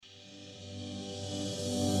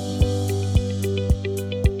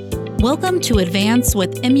Welcome to Advance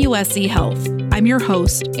with MUSC Health. I'm your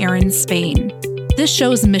host, Erin Spain. This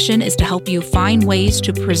show's mission is to help you find ways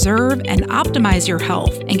to preserve and optimize your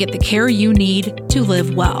health and get the care you need to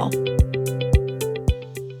live well.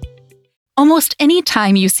 Almost any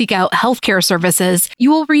time you seek out healthcare services, you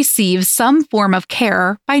will receive some form of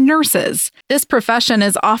care by nurses. This profession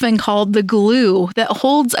is often called the glue that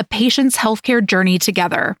holds a patient's healthcare journey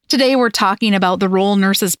together. Today, we're talking about the role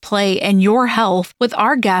nurses play in your health with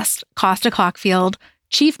our guest, Costa Clockfield,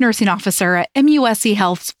 Chief Nursing Officer at MUSC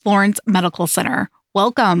Health's Florence Medical Center.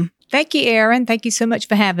 Welcome. Thank you, Erin. Thank you so much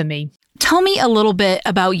for having me. Tell me a little bit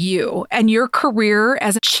about you and your career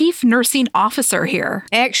as a Chief Nursing Officer here.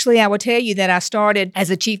 Actually, I will tell you that I started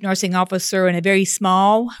as a Chief Nursing Officer in a very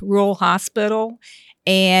small rural hospital,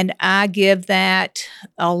 and I give that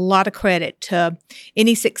a lot of credit to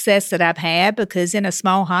any success that I've had, because in a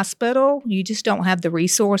small hospital, you just don't have the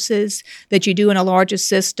resources that you do in a larger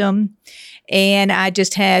system. And I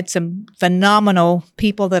just had some phenomenal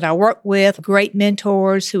people that I worked with, great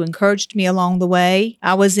mentors who encouraged me along the way.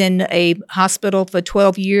 I was in a hospital for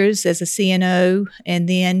 12 years as a CNO, and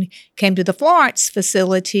then came to the Florence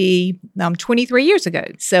facility 23 years ago.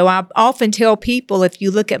 So I often tell people, if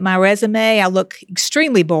you look at my resume, I look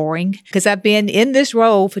extremely boring because I've been in this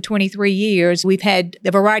role for 23 years. We've had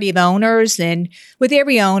a variety of owners, and with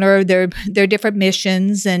every owner, there are different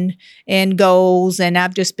missions and goals, and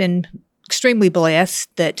I've just been extremely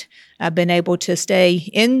blessed that I've been able to stay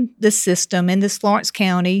in the system in this Florence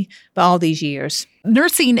County for all these years.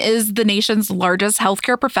 Nursing is the nation's largest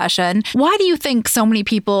healthcare profession. Why do you think so many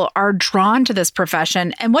people are drawn to this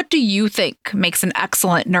profession, and what do you think makes an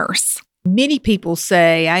excellent nurse? Many people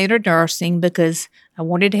say, I entered nursing because I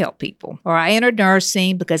wanted to help people, or I entered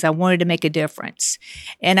nursing because I wanted to make a difference.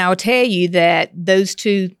 And I'll tell you that those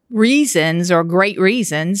two reasons are great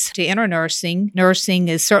reasons to enter nursing. Nursing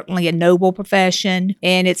is certainly a noble profession,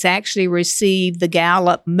 and it's actually received the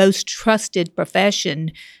Gallup Most Trusted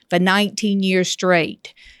Profession for 19 years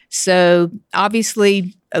straight. So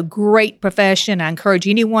obviously, a great profession. I encourage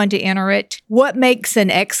anyone to enter it. What makes an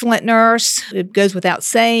excellent nurse? It goes without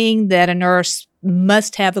saying that a nurse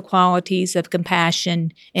must have the qualities of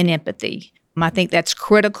compassion and empathy. I think that's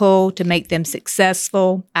critical to make them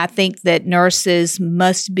successful. I think that nurses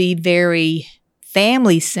must be very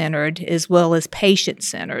family-centered as well as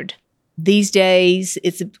patient-centered. These days,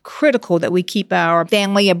 it's critical that we keep our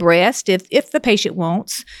family abreast if the patient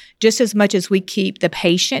wants, just as much as we keep the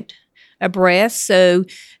patient abreast. So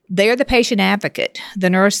they're the patient advocate. The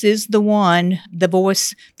nurse is the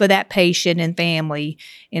voice for that patient and family.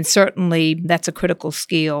 And certainly that's a critical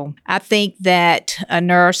skill. I think that a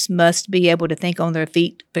nurse must be able to think on their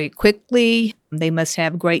feet very quickly. They must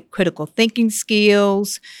have great critical thinking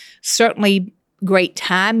skills, certainly great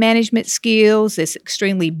time management skills. It's an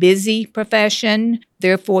extremely busy profession.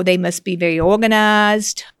 Therefore, they must be very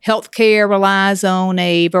organized. Healthcare relies on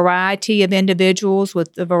a variety of individuals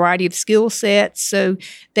with a variety of skill sets. So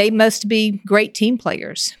they must be great team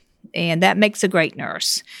players. And that makes a great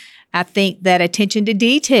nurse. I think that attention to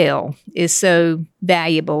detail is so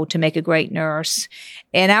valuable to make a great nurse.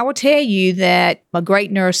 And I will tell you that a great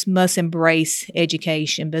nurse must embrace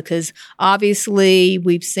education, because obviously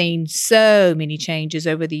we've seen so many changes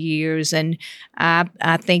over the years. And I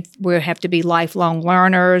think we have to be lifelong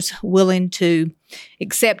learners, willing to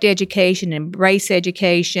accept education, embrace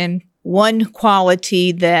education. One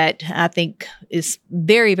quality that I think is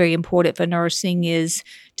very, very important for nursing is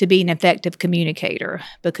to be an effective communicator,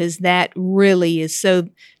 because that really is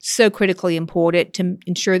so critically important to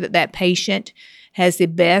ensure that patient has the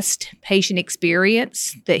best patient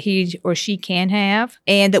experience that he or she can have,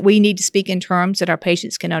 and that we need to speak in terms that our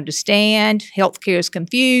patients can understand. Healthcare is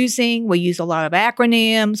confusing. We use a lot of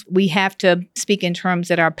acronyms. We have to speak in terms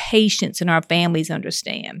that our patients and our families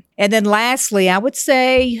understand. And then lastly, I would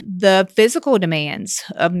say the physical demands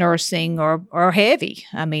of nursing are heavy.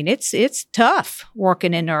 I mean, it's tough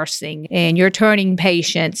working in nursing, and you're turning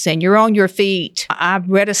patients and you're on your feet. I've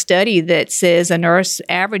read a study that says a nurse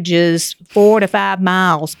averages 4 to 5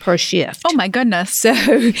 miles per shift. Oh my goodness. So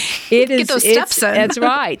it is. Get those steps in. That's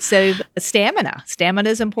right. So stamina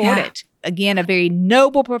is important. Yeah. Again, a very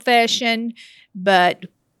noble profession, but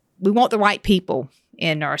we want the right people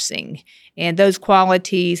in nursing. And those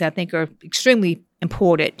qualities, I think, are extremely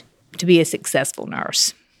important to be a successful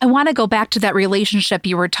nurse. I want to go back to that relationship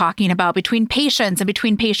you were talking about between patients and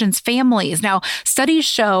between patients' families. Now, studies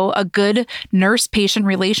show a good nurse-patient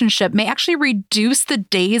relationship may actually reduce the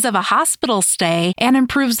days of a hospital stay and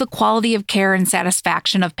improves the quality of care and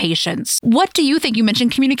satisfaction of patients. What do you think? You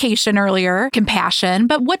mentioned communication earlier, compassion,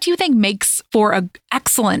 but what do you think makes for an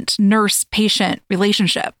excellent nurse-patient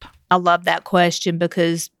relationship? I love that question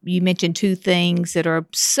because you mentioned two things that are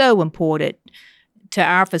so important to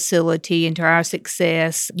our facility and to our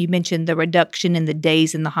success. You mentioned the reduction in the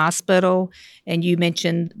days in the hospital, and you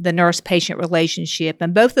mentioned the nurse-patient relationship.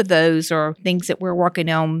 And both of those are things that we're working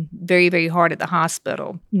on very, very hard at the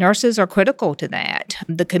hospital. Nurses are critical to that.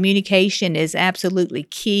 The communication is absolutely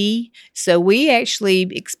key. So we actually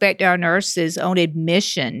expect our nurses on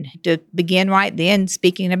admission to begin right then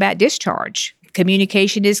speaking about discharge.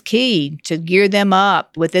 Communication is key to gear them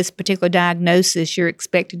up. With this particular diagnosis, you're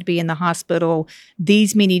expected to be in the hospital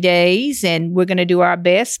these many days, and we're going to do our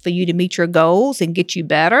best for you to meet your goals and get you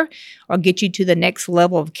better or get you to the next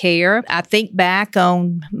level of care. I think back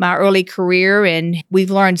on my early career, and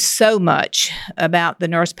we've learned so much about the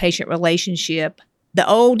nurse-patient relationship. The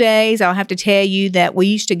old days, I'll have to tell you that we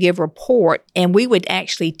used to give report, and we would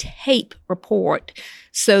actually tape report.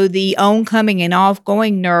 So the oncoming and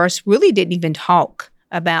outgoing nurse really didn't even talk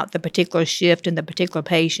about the particular shift and the particular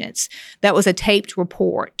patients. That was a taped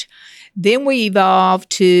report. Then we evolved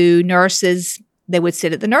to nurses. They would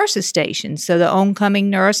sit at the nurse's station. So the oncoming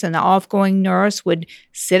nurse and the outgoing nurse would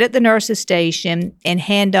sit at the nurse's station and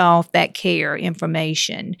hand off that care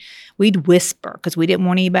information. We'd whisper because we didn't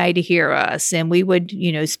want anybody to hear us. And we would,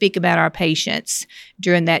 speak about our patients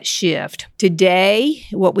during that shift. Today,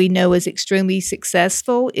 what we know is extremely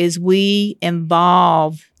successful is we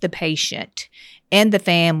involve the patient and the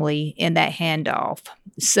family in that handoff.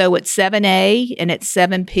 So at 7A and at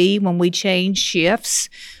 7P, when we change shifts,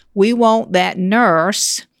 we want that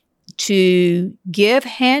nurse to give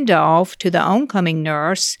handoff to the oncoming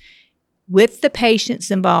nurse with the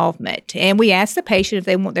patient's involvement. And we ask the patient if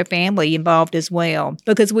they want their family involved as well,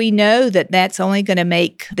 because we know that that's only going to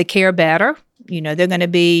make the care better. They're going to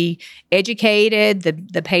be educated.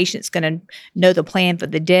 The patient's going to know the plan for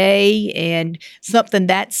the day. And something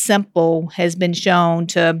that simple has been shown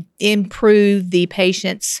to improve the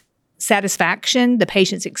patient's satisfaction, the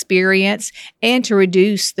patient's experience, and to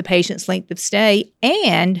reduce the patient's length of stay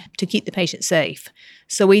and to keep the patient safe.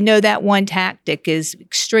 So we know that one tactic is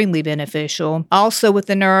extremely beneficial. Also with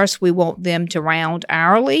the nurse, we want them to round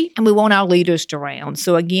hourly, and we want our leaders to round.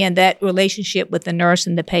 So again, that relationship with the nurse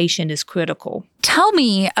and the patient is critical. Tell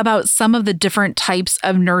me about some of the different types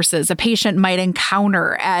of nurses a patient might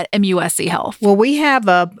encounter at MUSC Health. Well, we have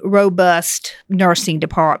a robust nursing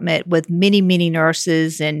department with many, many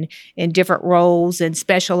nurses in different roles and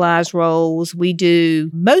specialized roles. We do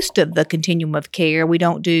most of the continuum of care. We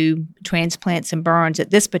don't do transplants and burns at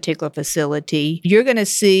this particular facility. You're going to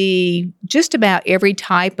see just about every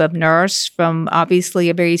type of nurse, from obviously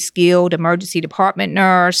a very skilled emergency department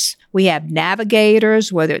nurse. We have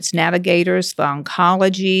navigators, whether it's navigators for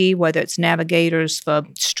oncology, whether it's navigators for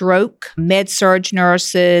stroke, med-surg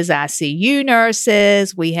nurses, ICU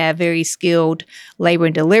nurses. We have very skilled labor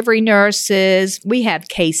and delivery nurses. We have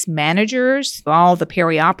case managers, all the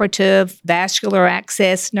perioperative, vascular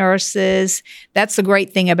access nurses. That's the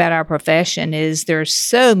great thing about our profession is there's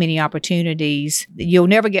so many opportunities. You'll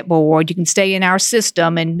never get bored. You can stay in our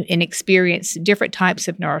system and experience different types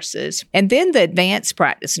of nurses. And then the advanced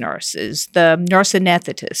practice nurses, the nurse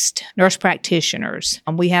anesthetist, nurse practitioners.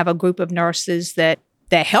 We have a group of nurses that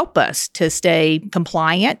help us to stay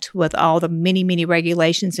compliant with all the many, many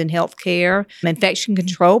regulations in healthcare. Infection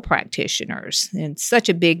control practitioners, and such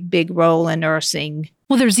a big role in nursing.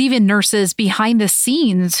 Well, there's even nurses behind the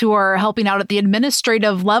scenes who are helping out at the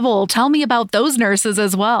administrative level. Tell me about those nurses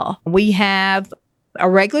as well. We have a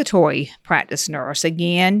regulatory practice nurse,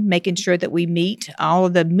 again, making sure that we meet all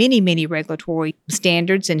of the many, many regulatory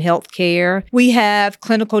standards in healthcare. We have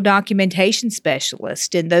clinical documentation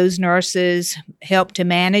specialists, and those nurses help to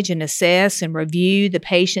manage and assess and review the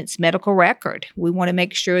patient's medical record. We want to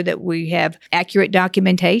make sure that we have accurate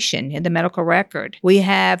documentation in the medical record. We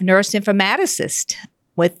have nurse informaticists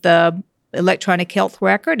with the electronic health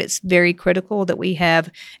record. It's very critical that we have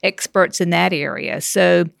experts in that area.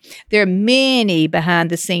 So there are many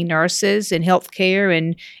behind-the-scene nurses in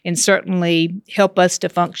healthcare and certainly help us to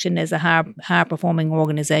function as a high-performing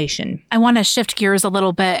organization. I want to shift gears a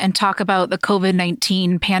little bit and talk about the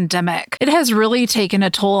COVID-19 pandemic. It has really taken a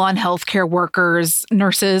toll on healthcare workers.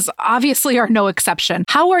 Nurses obviously are no exception.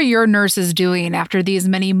 How are your nurses doing after these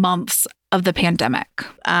many months of the pandemic?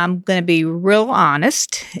 I'm going to be real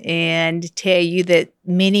honest and tell you that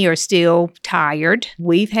many are still tired.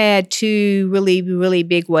 We've had two really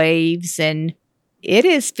big waves, and it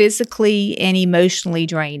is physically and emotionally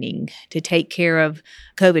draining to take care of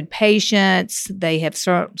COVID patients. They have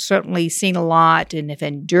certainly seen a lot and have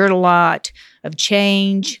endured a lot of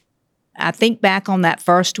change. I think back on that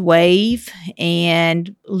first wave,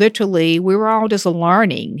 and literally we were all just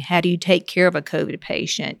learning, how do you take care of a COVID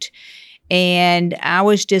patient? And I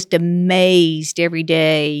was just amazed every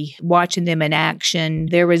day watching them in action,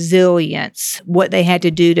 their resilience, what they had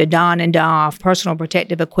to do to don and doff personal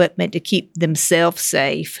protective equipment to keep themselves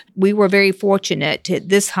safe. We were very fortunate at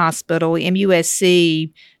this hospital.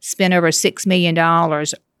 MUSC spent over $6 million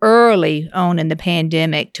early on in the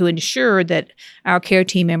pandemic to ensure that our care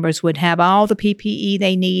team members would have all the PPE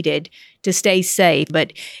they needed to stay safe.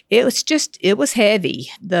 But it was heavy.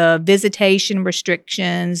 The visitation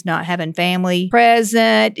restrictions, not having family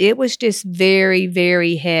present, it was just very,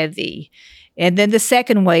 very heavy. And then the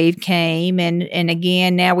second wave came, and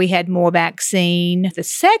again, now we had more vaccine. The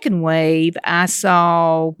second wave, I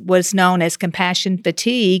saw was known as compassion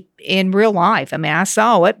fatigue in real life. I mean, I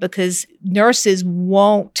saw it because nurses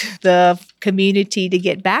want the community to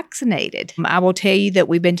get vaccinated. I will tell you that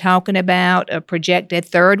we've been talking about a projected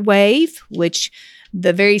third wave, which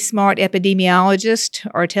the very smart epidemiologists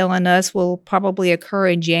are telling us will probably occur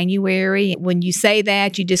in January. When you say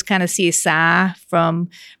that, you just kind of see a sigh from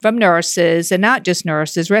nurses, and not just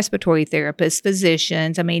nurses, respiratory therapists,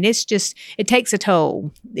 physicians. I mean, it takes a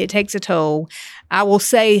toll. It takes a toll. I will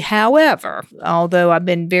say, however, although I've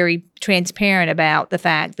been very transparent about the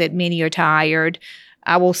fact that many are tired,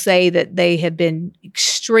 I will say that they have been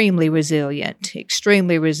extremely resilient.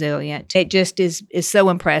 It just is so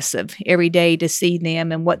impressive every day to see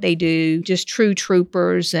them and what they do. Just true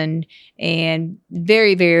troopers and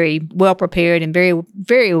very, very well prepared and very,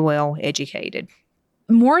 very well educated.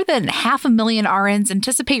 More than 500,000 RNs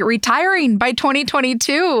anticipate retiring by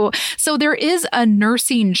 2022. So there is a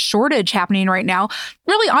nursing shortage happening right now,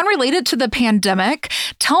 really unrelated to the pandemic.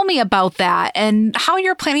 Tell me about that and how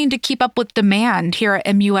you're planning to keep up with demand here at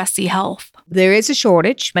MUSC Health. There is a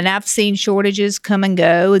shortage, and I've seen shortages come and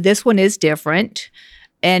go. This one is different.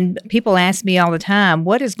 And people ask me all the time,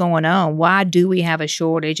 what is going on? Why do we have a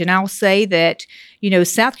shortage? And I'll say that,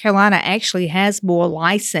 South Carolina actually has more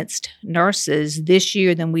licensed nurses this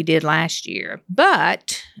year than we did last year.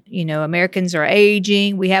 But, Americans are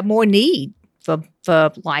aging. We have more need for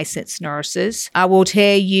licensed nurses. I will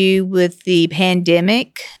tell you, with the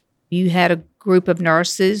pandemic, you had a group of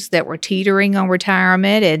nurses that were teetering on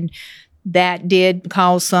retirement, and that did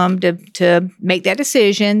cause some to make that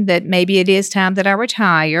decision that maybe it is time that I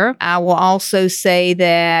retire. I will also say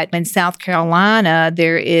that in South Carolina,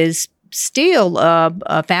 there is still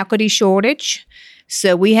a faculty shortage.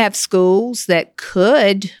 So we have schools that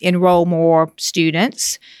could enroll more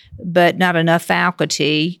students, but not enough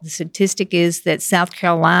faculty. The statistic is that South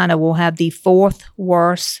Carolina will have the fourth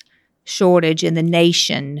worst shortage in the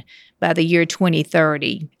nation by the year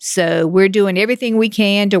 2030. So we're doing everything we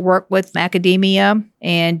can to work with academia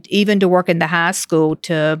and even to work in the high school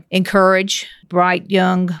to encourage bright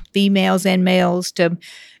young females and males to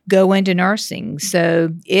go into nursing. So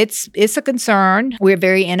it's a concern. We're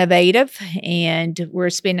very innovative, and we're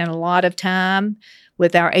spending a lot of time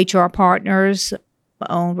with our HR partners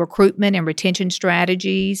on recruitment and retention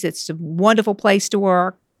strategies. It's a wonderful place to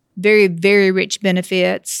work. Very, very rich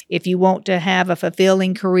benefits. If you want to have a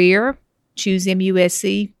fulfilling career, choose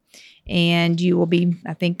MUSC, and you will be,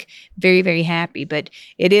 I think, very, very happy. But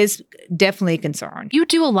it is definitely a concern. You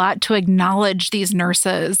do a lot to acknowledge these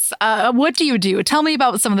nurses. What do you do? Tell me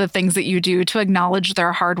about some of the things that you do to acknowledge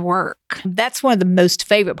their hard work. That's one of the most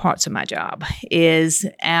favorite parts of my job, is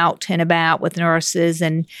out and about with nurses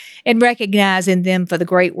and recognizing them for the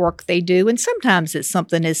great work they do. And sometimes it's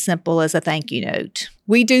something as simple as a thank you note.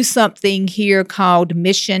 We do something here called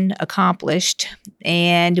Mission Accomplished,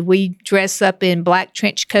 and we dress up in black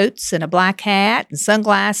trench coats and a black hat and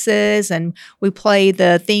sunglasses, and we play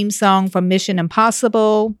the theme song from Mission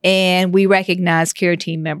Impossible, and we recognize care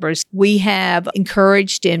team members. We have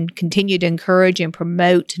encouraged and continue to encourage and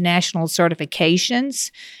promote national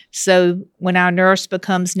certifications. So when our nurse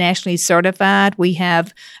becomes nationally certified, we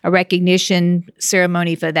have a recognition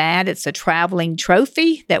ceremony for that. It's a traveling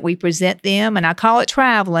trophy that we present them. And I call it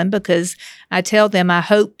traveling because I tell them I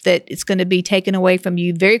hope that it's going to be taken away from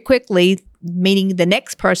you very quickly, meaning the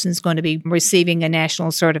next person is going to be receiving a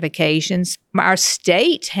national certification. Our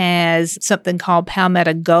state has something called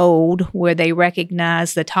Palmetto Gold, where they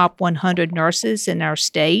recognize the top 100 nurses in our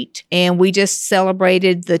state. And we just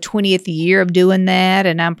celebrated the 20th year of doing that.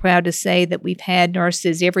 And I'm proud to say that we've had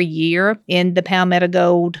nurses every year in the Palmetto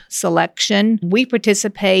Gold selection. We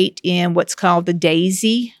participate in what's called the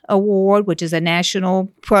DAISY Award, which is a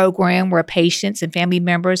national program where patients and family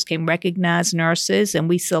members can recognize nurses, and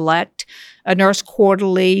we select a Nurse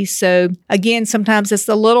Quarterly. So again, sometimes it's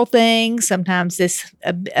the little things, sometimes it's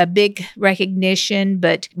a big recognition,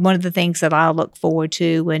 but one of the things that I look forward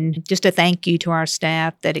to, and just a thank you to our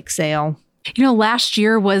staff that excel. Last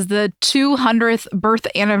year was the 200th birth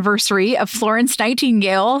anniversary of Florence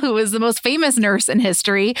Nightingale, who was the most famous nurse in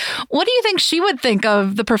history. What do you think she would think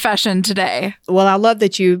of the profession today? Well, I love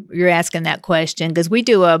that you're asking that question, because we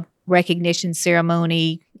do a recognition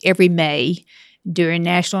ceremony every May during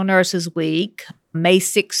National Nurses Week, May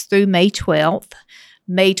 6th through May 12th.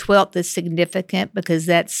 May 12th is significant because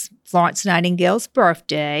that's Florence Nightingale's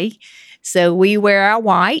birthday. So we wear our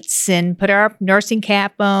whites and put our nursing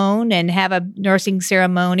cap on and have a nursing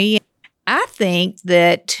ceremony. I think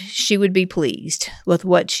that she would be pleased with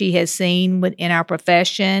what she has seen in our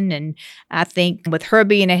profession. And I think with her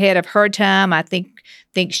being ahead of her time, I think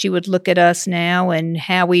she would look at us now and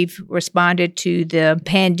how we've responded to the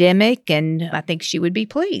pandemic, and I think she would be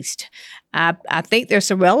pleased. I think there's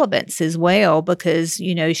some relevance as well because,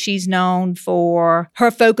 she's known for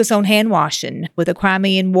her focus on hand washing with the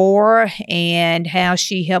Crimean War and how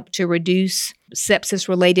she helped to reduce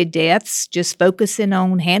sepsis-related deaths, just focusing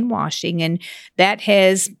on hand washing. And that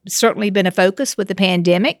has certainly been a focus with the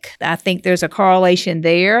pandemic. I think there's a correlation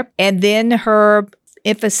there. And then her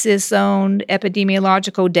emphasis on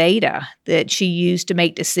epidemiological data that she used to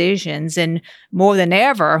make decisions. And more than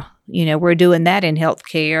ever, we're doing that in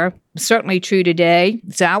healthcare. Certainly true today.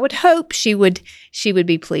 So I would hope she would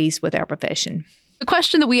be pleased with our profession. The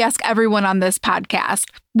question that we ask everyone on this podcast,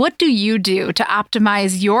 what do you do to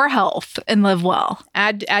optimize your health and live well?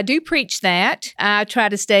 I do preach that. I try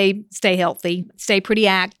to stay healthy, stay pretty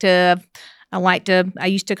active. I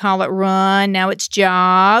used to call it run. Now it's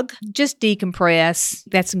jog. Just decompress.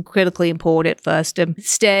 That's critically important for us to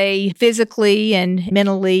stay physically and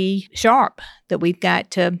mentally sharp, that we've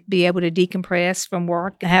got to be able to decompress from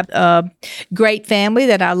work. I have a great family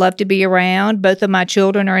that I love to be around. Both of my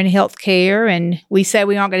children are in healthcare, and we say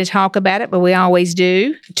we aren't going to talk about it, but we always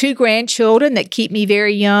do. 2 grandchildren that keep me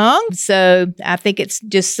very young. So I think it's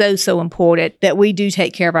just so important that we do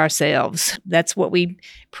take care of ourselves. That's what we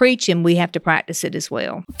preach, and we have to practice it as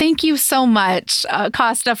well. Thank you so much,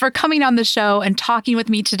 Costa, for coming on the show and talking with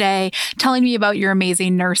me today, telling me about your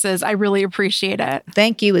amazing nurses. I really appreciate it.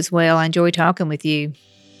 Thank you as well. I enjoy talking with you.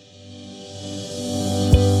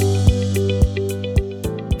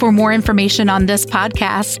 For more information on this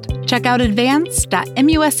podcast, check out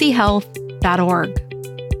advance.muschealth.org.